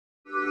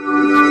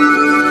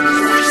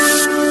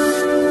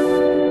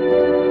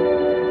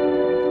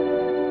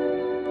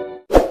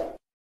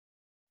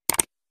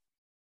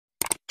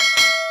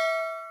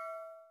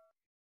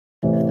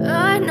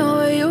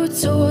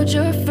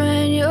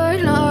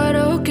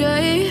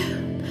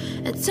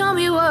Tell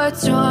me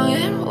what's wrong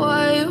and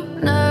why you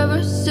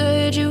never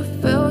said you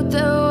felt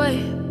that way.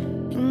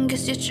 And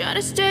guess you're trying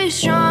to stay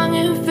strong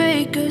and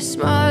fake a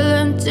smile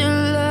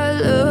until I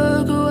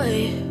look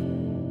away.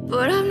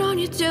 But I've known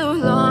you too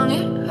long,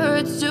 it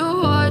hurts to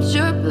watch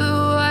your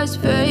blue eyes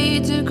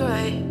fade to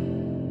gray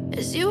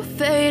as you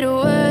fade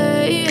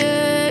away,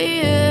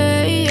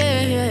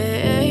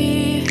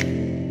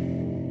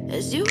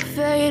 as you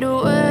fade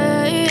away.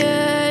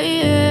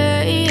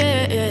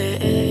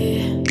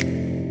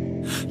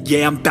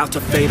 Yeah, I'm about to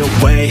fade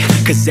away,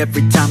 cause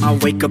every time I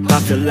wake up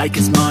I feel like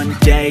it's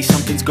Monday.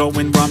 Something's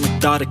going wrong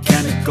with all the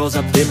chemicals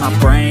up in my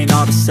brain.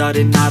 All of a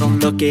sudden I don't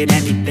look at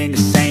anything the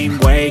same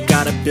way.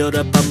 Got a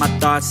buildup of my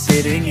thoughts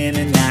sitting in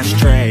an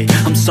ashtray.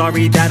 I'm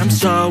sorry that I'm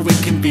so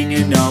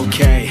inconvenient,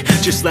 okay.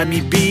 Just let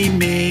me be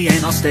me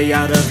and I'll stay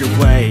out of your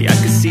way. I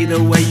can see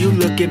the way you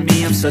look at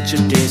me, I'm such a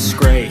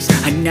disgrace.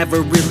 I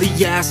never really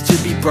asked to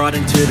be brought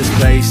into this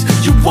place.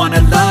 You wanna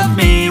love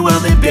me?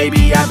 Well then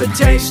baby, have a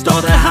taste.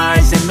 All the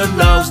highs and the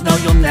lows, no,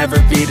 you'll never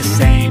be the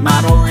same.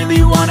 I don't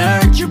really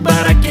wanna hurt you,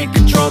 but I can't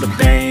control the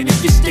pain.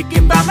 If you're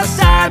sticking by my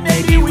side,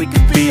 maybe we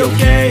could be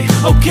okay.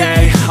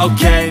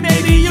 Okay,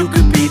 maybe you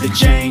could be the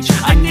change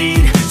I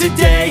need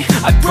today.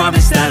 I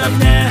promise that I've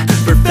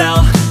never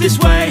felt this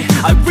way.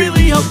 I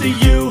really hope that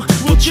you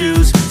will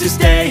choose to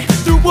stay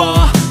through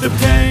all the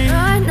pain.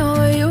 I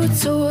know you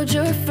told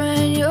your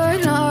friend you're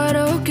not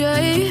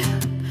okay.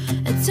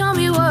 And tell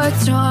me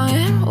what's wrong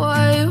and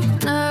why you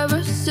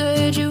never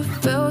said you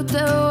felt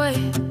that way.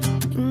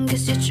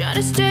 Guess you're trying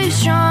to stay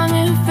strong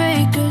and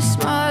fake a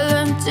smile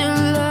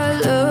until I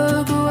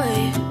look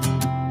away.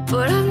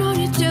 But I've known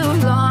you too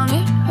long,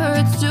 it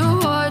hurts to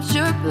watch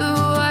your blue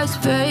eyes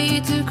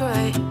fade to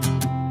gray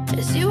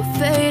as you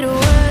fade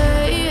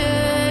away,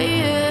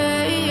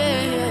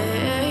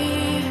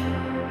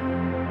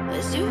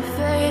 as you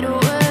fade away,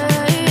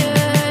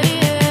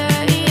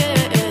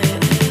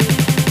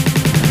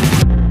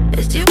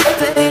 as you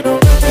fade away.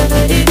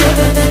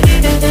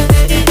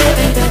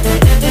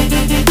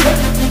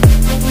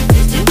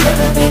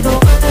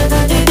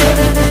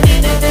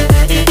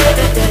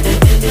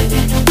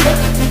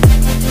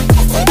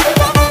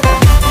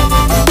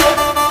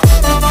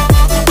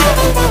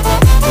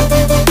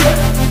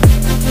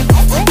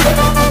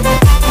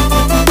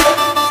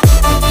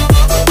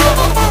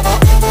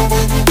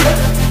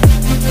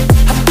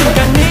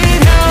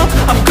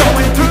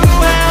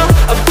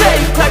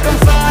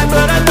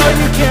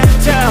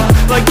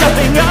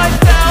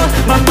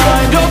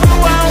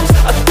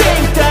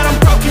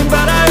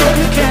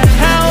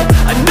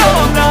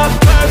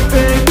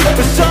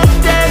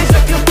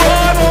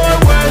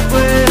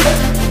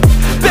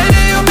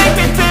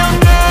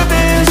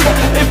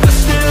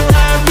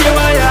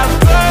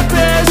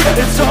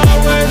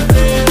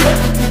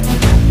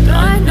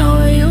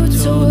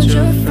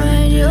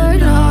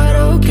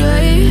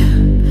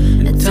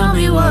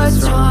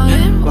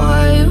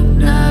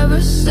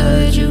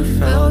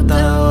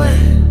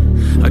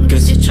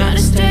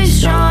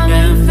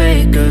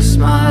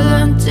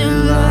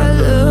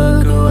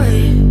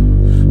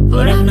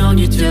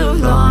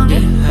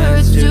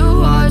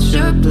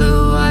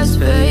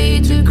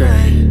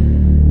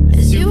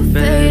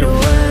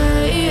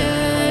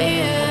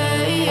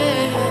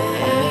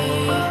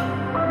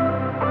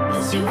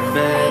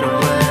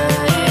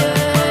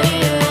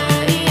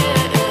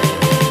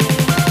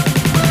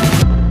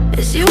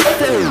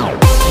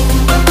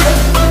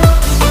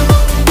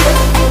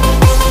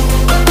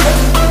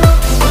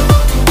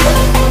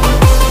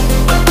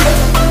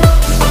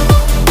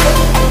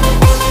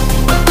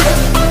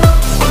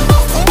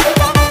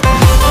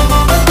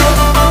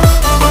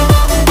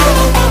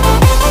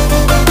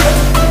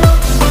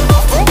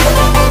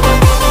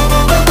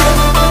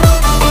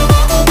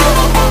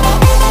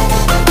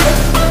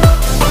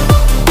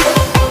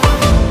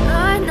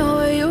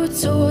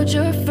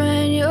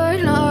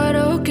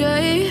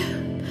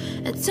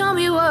 Tell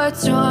me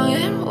what's wrong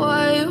and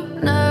why you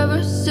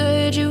never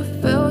said you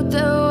felt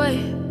that way.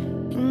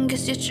 And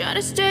guess you're trying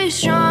to stay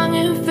strong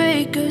and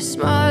fake a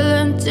smile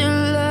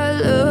until I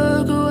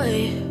look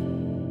away.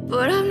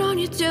 But I've known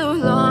you too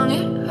long,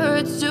 it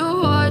hurts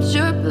to watch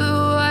your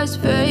blue eyes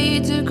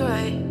fade to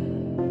gray